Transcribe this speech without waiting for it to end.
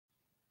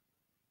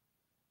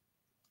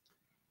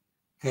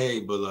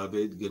Hey,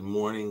 beloved, good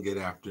morning, good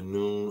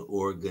afternoon,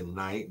 or good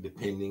night,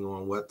 depending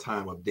on what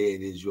time of day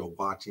it is you're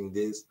watching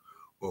this,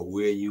 or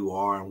where you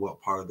are and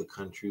what part of the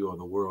country or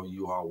the world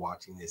you are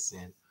watching this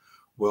in.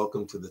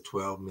 Welcome to the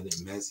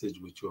 12-minute message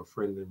with your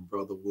friend and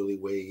brother, Willie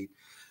Wade,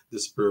 the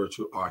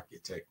spiritual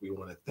architect. We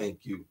want to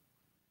thank you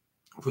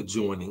for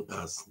joining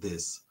us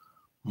this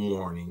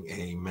morning.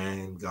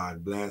 Amen.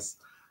 God bless.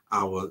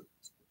 Our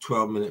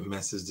 12-minute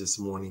message this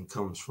morning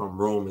comes from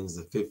Romans,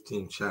 the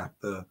 15th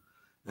chapter,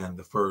 and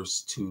the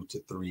first 2 to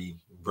 3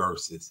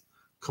 verses.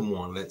 Come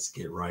on, let's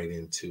get right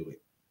into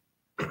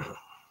it.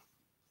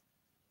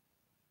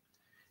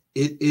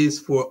 It is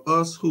for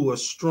us who are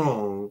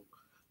strong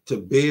to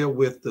bear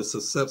with the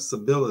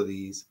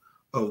susceptibilities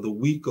of the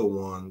weaker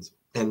ones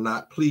and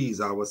not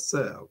please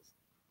ourselves.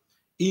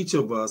 Each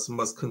of us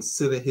must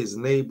consider his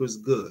neighbor's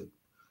good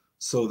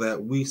so that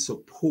we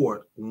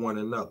support one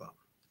another.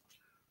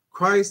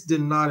 Christ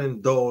did not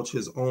indulge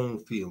his own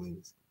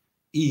feelings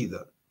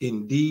either.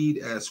 Indeed,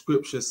 as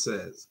scripture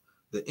says,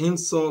 the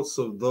insults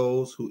of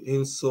those who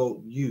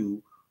insult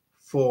you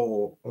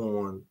fall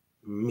on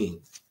me.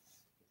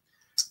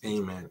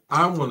 Amen.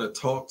 I want to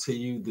talk to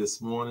you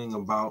this morning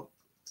about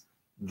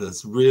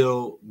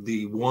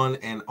the one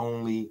and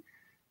only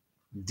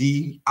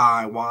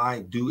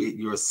DIY, do it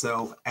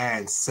yourself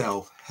and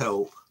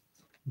self-help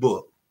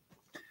book.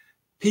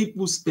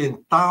 People spend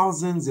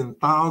thousands and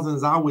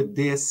thousands, I would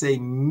dare say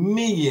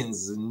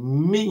millions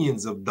and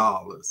millions of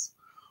dollars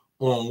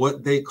on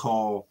what they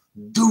call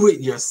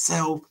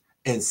do-it-yourself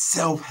and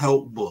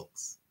self-help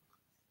books.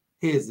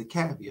 Here's the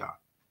caveat.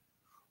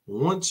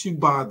 Once you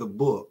buy the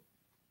book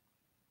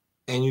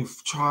and you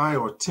try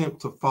or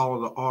attempt to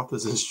follow the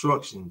author's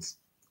instructions,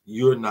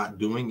 you're not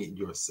doing it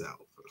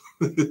yourself.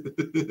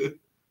 Think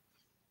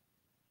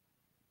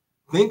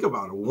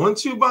about it.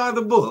 Once you buy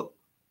the book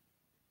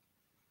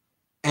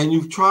and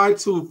you've tried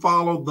to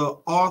follow the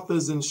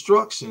author's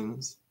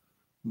instructions,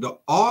 the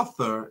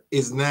author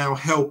is now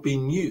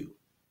helping you.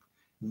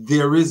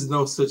 There is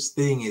no such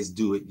thing as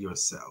do it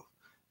yourself.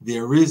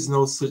 There is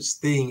no such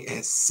thing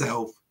as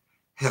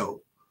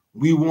self-help.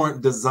 We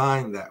weren't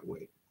designed that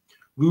way.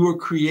 We were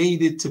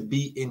created to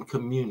be in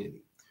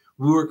community.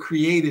 We were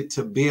created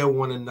to bear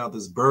one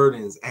another's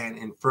burdens and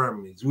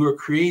infirmities. We were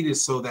created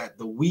so that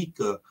the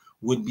weaker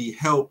would be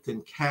helped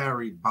and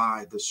carried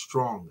by the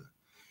stronger.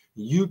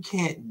 You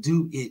can't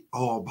do it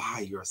all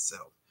by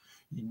yourself.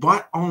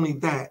 But only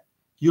that,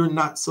 you're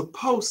not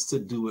supposed to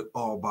do it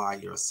all by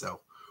yourself.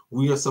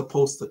 We are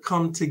supposed to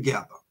come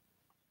together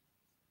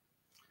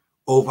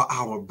over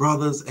our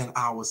brothers and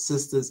our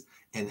sisters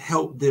and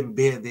help them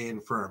bear their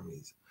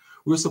infirmities.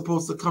 We're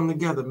supposed to come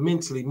together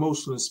mentally,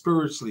 emotionally,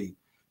 spiritually,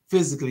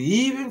 physically,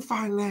 even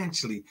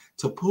financially,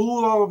 to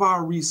pool all of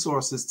our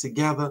resources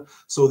together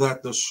so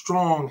that the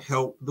strong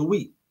help the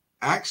weak.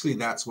 Actually,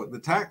 that's what the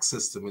tax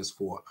system is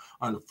for.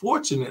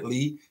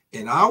 Unfortunately,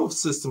 in our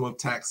system of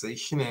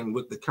taxation and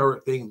with the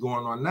current things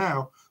going on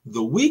now,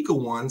 the weaker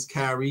ones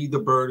carry the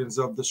burdens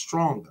of the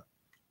stronger.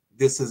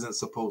 This isn't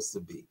supposed to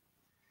be.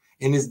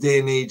 In this day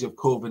and age of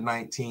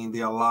COVID-19,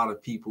 there are a lot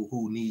of people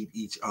who need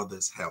each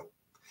other's help.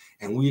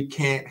 And we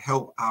can't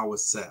help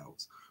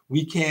ourselves.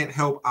 We can't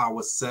help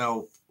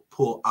ourselves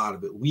pull out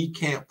of it. We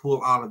can't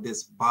pull out of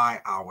this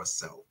by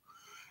ourselves.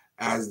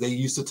 As they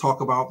used to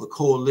talk about the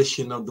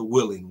coalition of the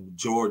willing,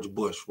 George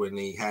Bush, when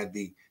they had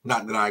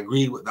not that I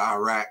agreed with the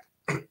Iraq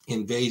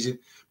invasion,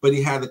 but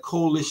he had the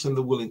coalition of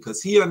the willing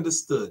because he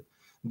understood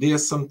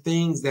there's some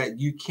things that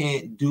you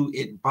can't do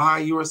it by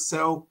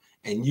yourself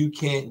and you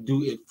can't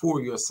do it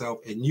for yourself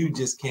and you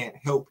just can't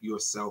help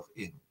yourself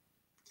in.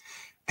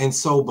 And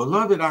so,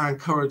 beloved, I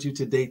encourage you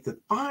today to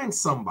find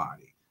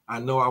somebody. I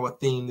know our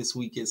theme this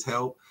week is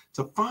help,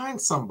 to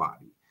find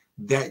somebody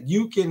that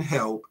you can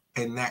help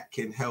and that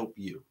can help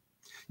you.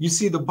 You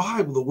see, the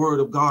Bible, the Word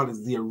of God,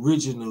 is the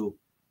original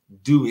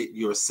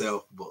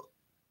do-it-yourself book.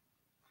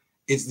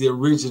 It's the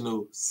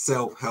original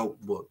self-help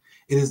book.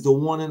 It is the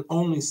one and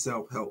only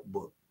self-help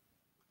book.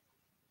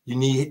 You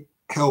need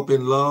help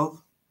in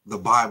love, the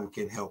Bible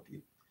can help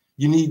you.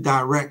 You need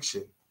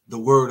direction, the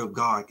Word of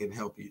God can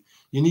help you.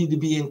 You need to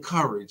be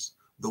encouraged,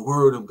 the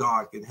Word of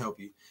God can help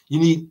you. You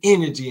need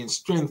energy and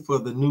strength for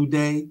the new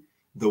day,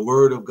 the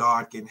Word of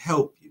God can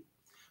help you.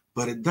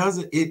 But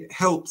it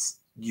helps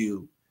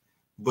you,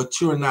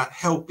 but you're not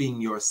helping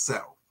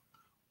yourself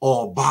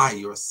all by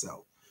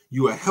yourself.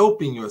 You are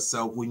helping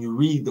yourself when you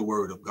read the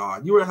Word of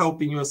God. You are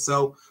helping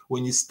yourself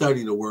when you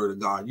study the Word of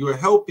God. You are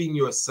helping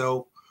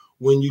yourself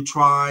when you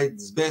try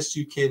as best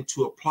you can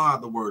to apply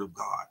the Word of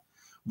God,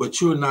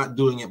 but you're not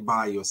doing it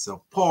by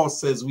yourself. Paul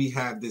says we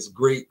have this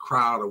great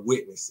crowd of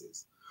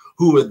witnesses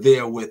who are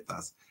there with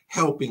us,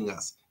 helping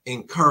us,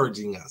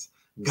 encouraging us,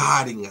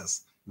 guiding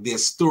us. Their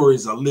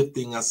stories are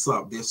lifting us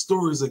up. Their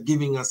stories are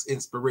giving us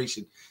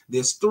inspiration.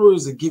 Their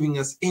stories are giving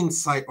us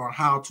insight on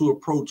how to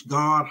approach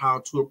God,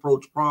 how to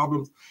approach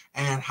problems,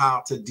 and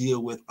how to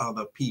deal with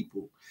other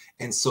people.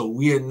 And so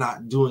we are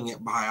not doing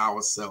it by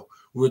ourselves.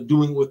 We're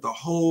doing it with a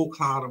whole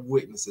cloud of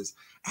witnesses,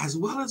 as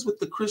well as with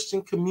the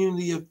Christian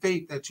community of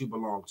faith that you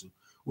belong to.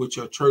 with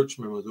your church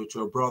members, with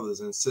your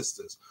brothers and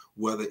sisters,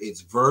 whether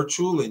it's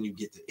virtual and you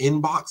get to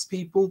inbox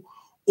people,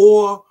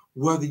 or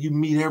whether you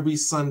meet every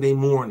Sunday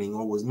morning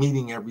or was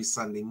meeting every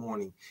Sunday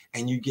morning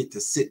and you get to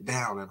sit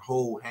down and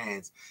hold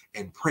hands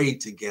and pray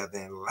together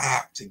and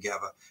laugh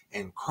together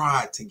and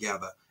cry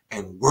together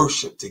and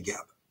worship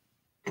together.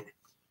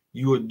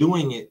 You are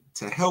doing it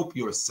to help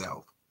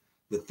yourself.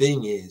 The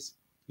thing is,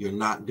 you're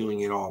not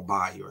doing it all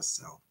by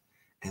yourself.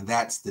 And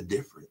that's the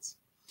difference.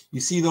 You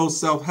see, those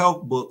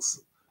self-help books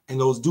and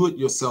those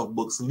do-it-yourself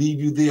books leave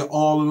you there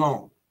all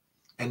alone.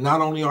 And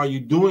not only are you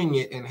doing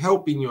it and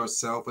helping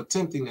yourself,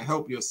 attempting to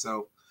help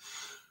yourself,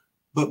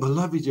 but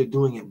beloved, you're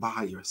doing it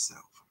by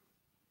yourself.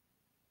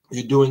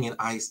 You're doing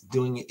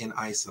it in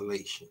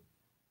isolation.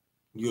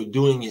 You're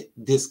doing it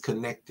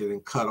disconnected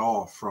and cut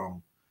off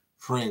from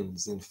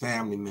friends and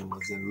family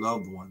members and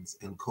loved ones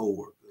and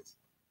co-workers.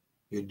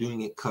 You're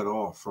doing it cut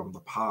off from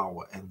the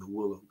power and the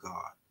will of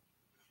God.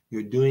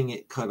 You're doing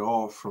it cut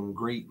off from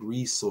great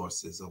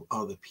resources of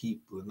other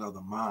people and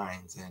other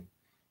minds, and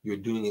you're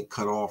doing it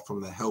cut off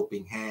from the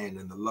helping hand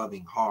and the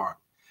loving heart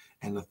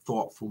and the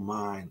thoughtful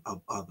mind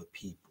of other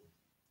people.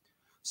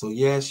 So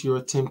yes, you're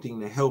attempting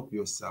to help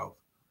yourself.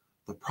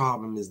 The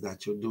problem is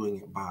that you're doing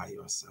it by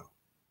yourself.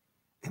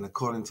 And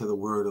according to the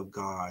word of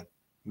God,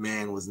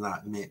 man was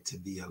not meant to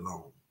be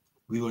alone.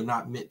 We were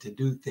not meant to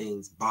do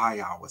things by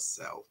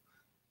ourselves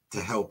to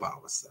help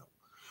ourselves.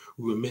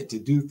 We were meant to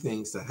do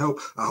things to help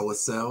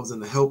ourselves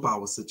and to help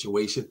our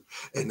situation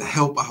and to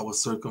help our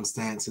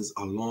circumstances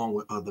along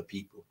with other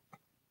people.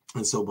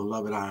 And so,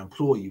 beloved, I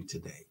implore you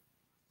today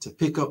to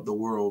pick up the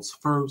world's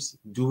first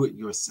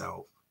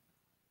do-it-yourself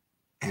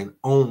and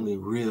only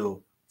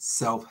real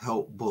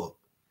self-help book,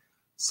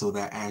 so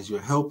that as you're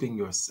helping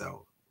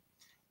yourself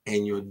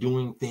and you're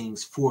doing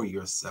things for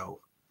yourself,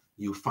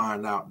 you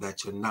find out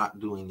that you're not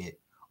doing it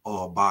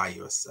all by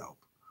yourself.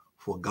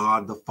 For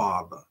God the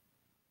Father,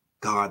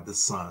 God the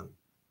Son,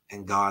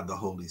 and God the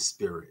Holy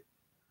Spirit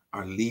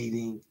are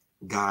leading,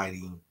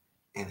 guiding,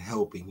 and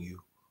helping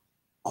you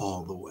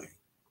all the way.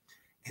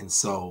 And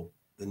so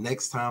the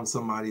next time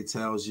somebody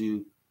tells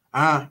you,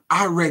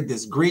 I read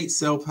this great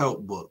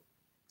self-help book,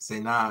 say,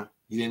 nah,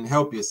 you didn't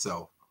help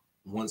yourself.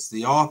 Once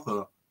the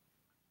author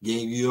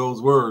gave you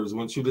those words,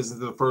 once you listen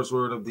to the first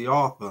word of the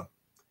author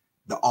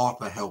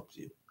helped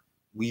you.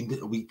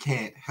 We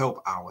can't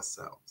help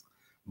ourselves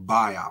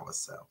by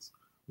ourselves.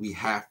 We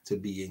have to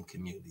be in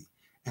community.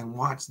 And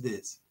watch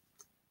this.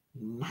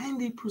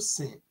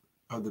 90%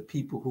 of the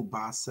people who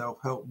buy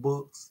self-help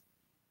books,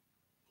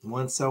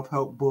 one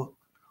self-help book,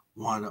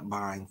 wind up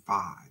buying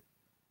 5.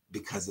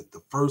 Because if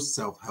the first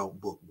self-help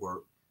book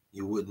worked,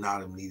 you would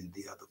not have needed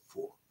the other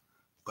 4.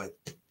 But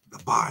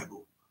the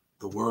Bible,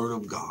 the Word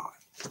of God,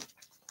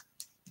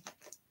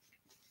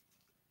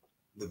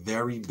 the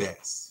very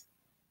best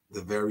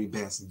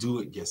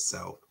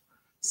do-it-yourself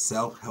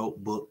self-help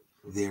book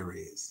there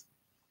is.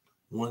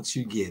 Once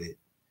you get it,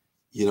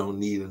 you don't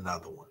need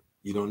another one.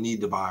 You don't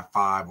need to buy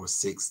 5 or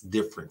 6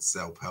 different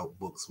self-help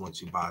books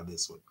once you buy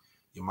this one.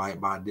 You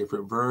might buy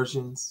different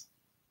versions,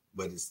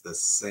 but it's the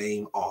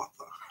same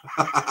author.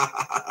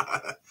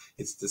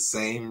 It's the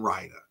same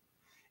writer.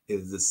 It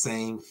is the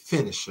same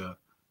finisher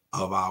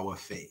of our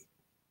faith.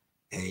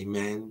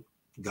 Amen.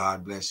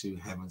 God bless you.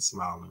 Heaven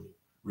smile on you.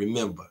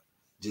 Remember,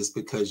 just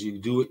because you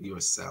do it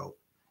yourself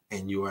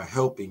and you are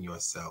helping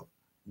yourself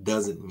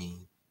doesn't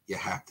mean you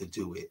have to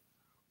do it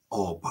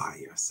all by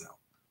yourself.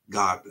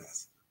 God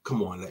bless.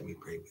 Come on, let me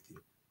pray with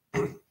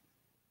you.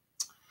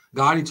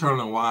 God,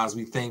 eternal and wise,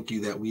 we thank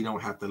you that we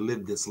don't have to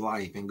live this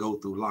life and go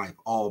through life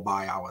all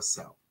by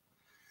ourselves.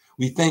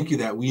 We thank you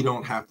that we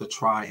don't have to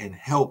try and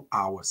help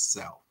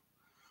ourselves.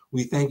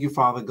 We thank you,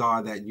 Father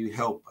God, that you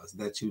help us,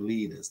 that you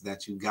lead us,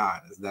 that you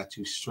guide us, that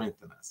you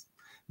strengthen us,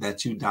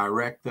 that you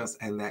direct us,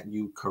 and that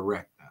you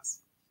correct us.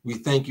 We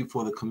thank you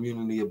for the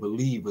community of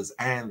believers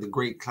and the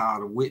great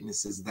cloud of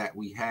witnesses that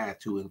we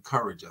had to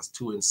encourage us,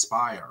 to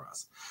inspire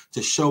us,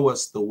 to show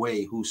us the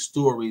way, whose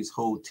stories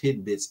hold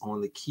tidbits on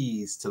the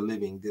keys to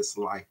living this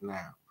life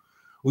now.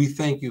 We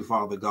thank you,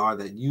 Father God,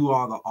 that you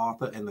are the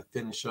author and the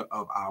finisher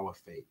of our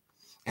faith,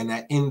 and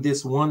that in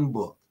this one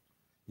book,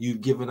 you've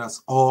given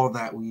us all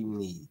that we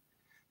need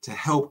to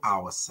help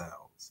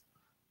ourselves,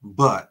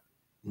 but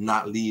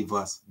not leave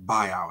us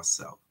by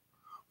ourselves.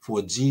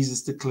 For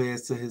Jesus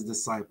declares to his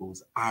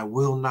disciples, I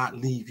will not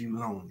leave you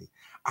lonely.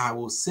 I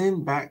will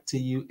send back to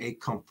you a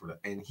comforter,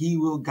 and he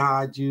will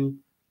guide you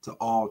to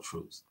all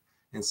truths.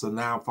 And so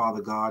now,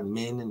 Father God,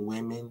 men and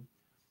women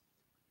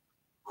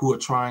who are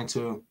trying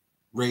to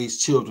raise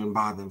children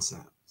by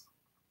themselves,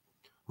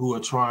 who are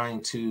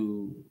trying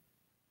to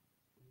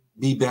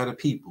be better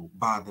people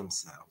by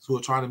themselves, who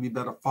are trying to be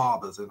better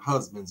fathers and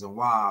husbands and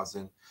wives,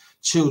 and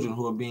children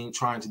who are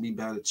trying to be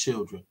better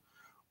children,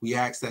 we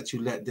ask that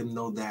you let them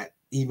know that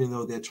even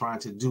though they're trying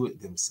to do it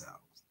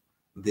themselves,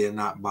 they're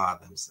not by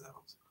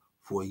themselves.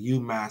 For you,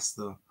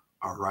 Master,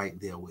 are right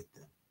there with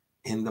them.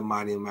 In the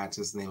mighty and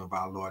matchless name of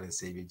our Lord and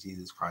Savior,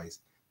 Jesus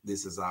Christ,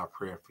 this is our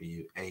prayer for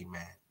you.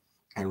 Amen.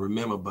 And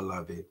remember,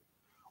 beloved,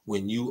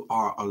 when you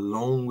are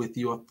alone with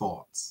your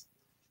thoughts,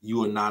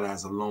 You are not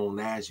as alone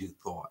as you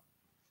thought,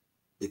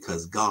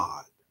 because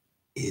God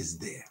is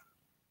there.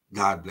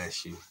 God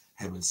bless you.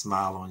 Heaven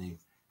smile on you.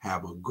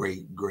 Have a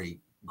great, great,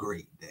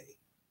 great day.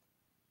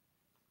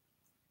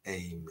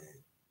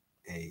 Amen.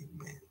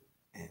 Amen.